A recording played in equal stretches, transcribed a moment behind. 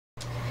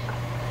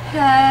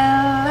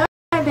Hello,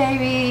 my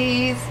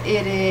babies.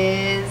 It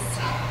is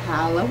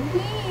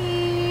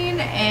Halloween,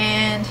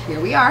 and here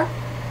we are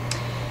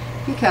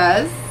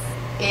because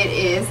it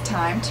is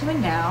time to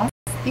announce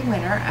the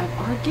winner of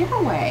our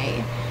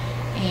giveaway.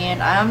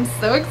 And I'm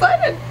so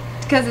excited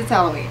because it's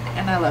Halloween,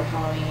 and I love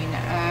Halloween.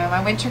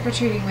 I went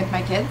trick-or-treating with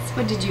my kids.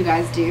 What did you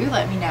guys do?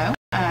 Let me know.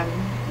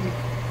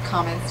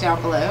 Comments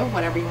down below,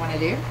 whatever you want to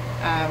do.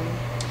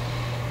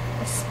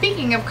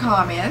 Speaking of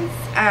comments,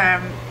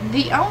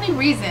 the only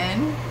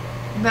reason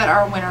that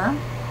our winner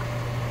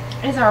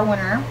is our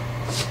winner,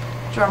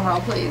 drum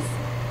roll please,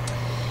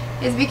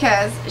 is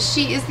because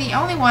she is the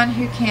only one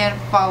who can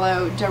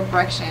follow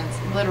directions.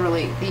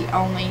 Literally the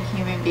only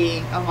human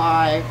being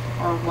alive,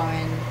 or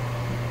woman,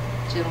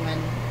 gentleman,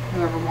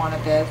 whoever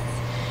wanted this,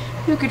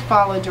 who could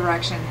follow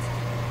directions.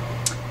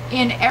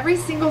 In every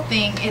single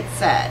thing it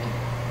said,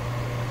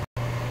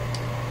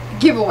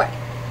 giveaway.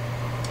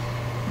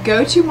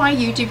 Go to my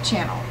YouTube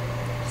channel,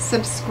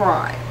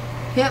 subscribe,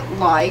 hit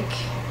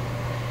like,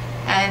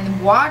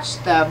 and watch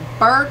the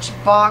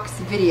Birchbox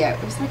video.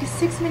 It was like a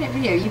 6-minute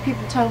video. You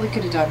people totally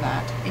could have done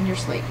that in your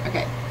sleep.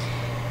 Okay,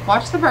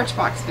 watch the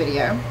Birchbox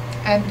video,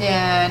 and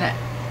then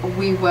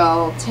we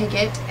will take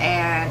it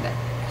and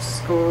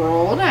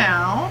scroll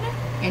down,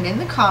 and in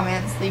the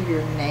comments leave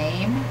your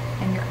name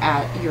and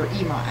your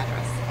email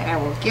address, and I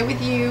will get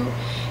with you,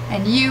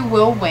 and you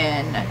will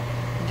win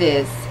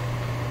this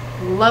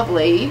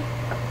lovely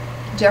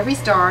Jeffree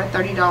Star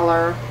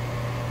 $30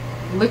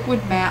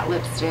 liquid matte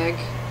lipstick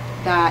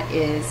that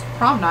is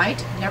Prom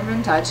Night. Never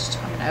been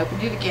touched. I'm going to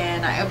open it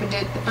again. I opened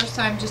it the first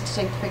time just to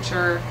take the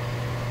picture.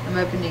 I'm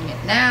opening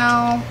it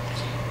now,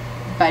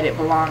 but it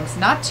belongs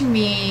not to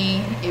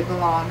me. It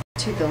belongs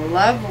to the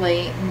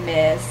lovely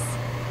Miss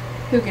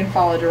who can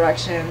follow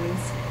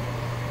directions,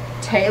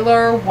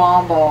 Taylor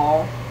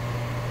Womble.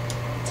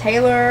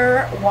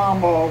 Taylor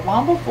Womble.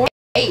 Womble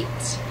 48.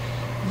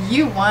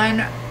 You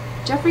won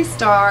Jeffree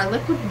Star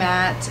liquid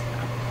matte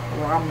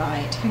Prom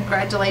Night.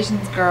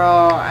 Congratulations,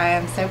 girl. I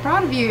am so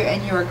proud of you,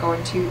 and you are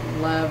going to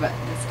love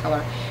this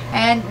color.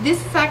 And this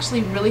is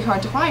actually really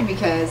hard to find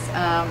because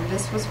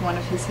this was one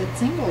of his hit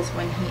singles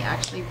when he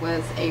actually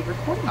was a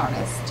recording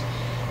artist.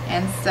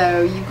 And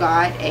so you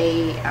got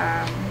a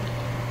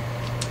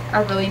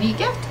really neat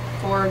gift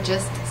for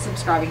just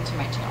subscribing to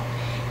my channel.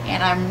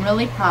 And I'm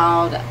really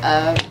proud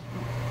of,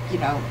 you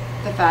know,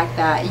 the fact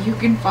that you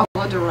can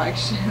follow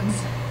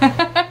directions.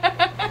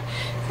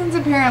 Since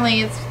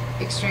apparently it's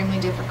extremely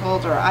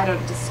difficult, or I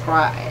don't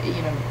describe,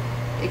 you know,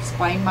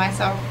 explain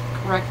myself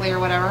correctly or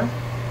whatever.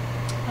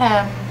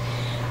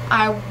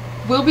 I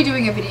will be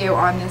doing a video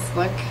on this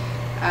look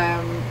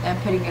and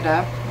putting it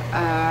up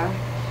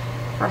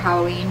for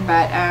Halloween,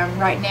 but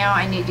right now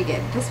I need to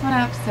get this one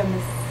up so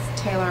Miss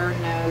Taylor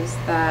knows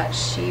that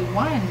she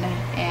won.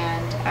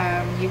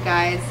 And you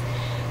guys,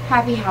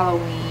 happy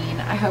Halloween.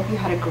 I hope you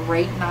had a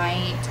great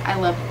night. I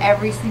love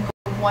every single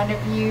one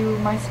of you,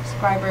 my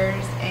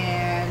subscribers,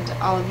 and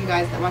all of you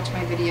guys that watch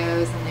my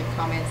videos and leave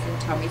comments and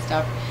tell me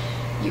stuff.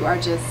 You are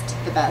just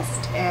the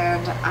best,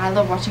 and I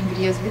love watching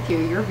videos with you.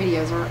 Your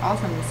videos are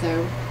awesome,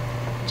 so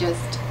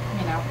just,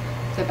 you know,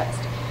 the best.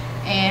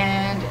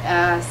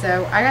 And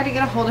so I got to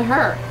get a hold of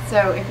her.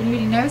 So if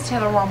anybody knows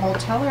Taylor Womble,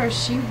 tell her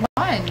she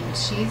won.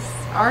 She's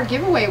our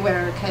giveaway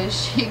winner because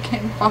she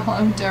can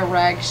follow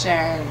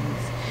directions.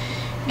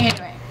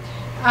 Anyway,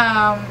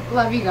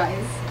 love you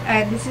guys.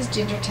 And this is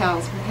Ginger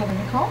Tales with Heather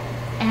Nicole.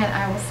 And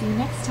I will see you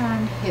next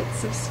time. Hit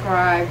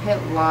subscribe,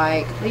 hit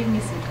like, leave me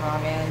some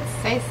comments,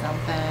 say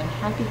something.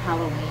 Happy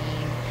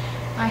Halloween.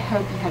 I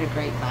hope you had a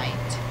great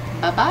night.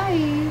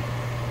 Bye-bye.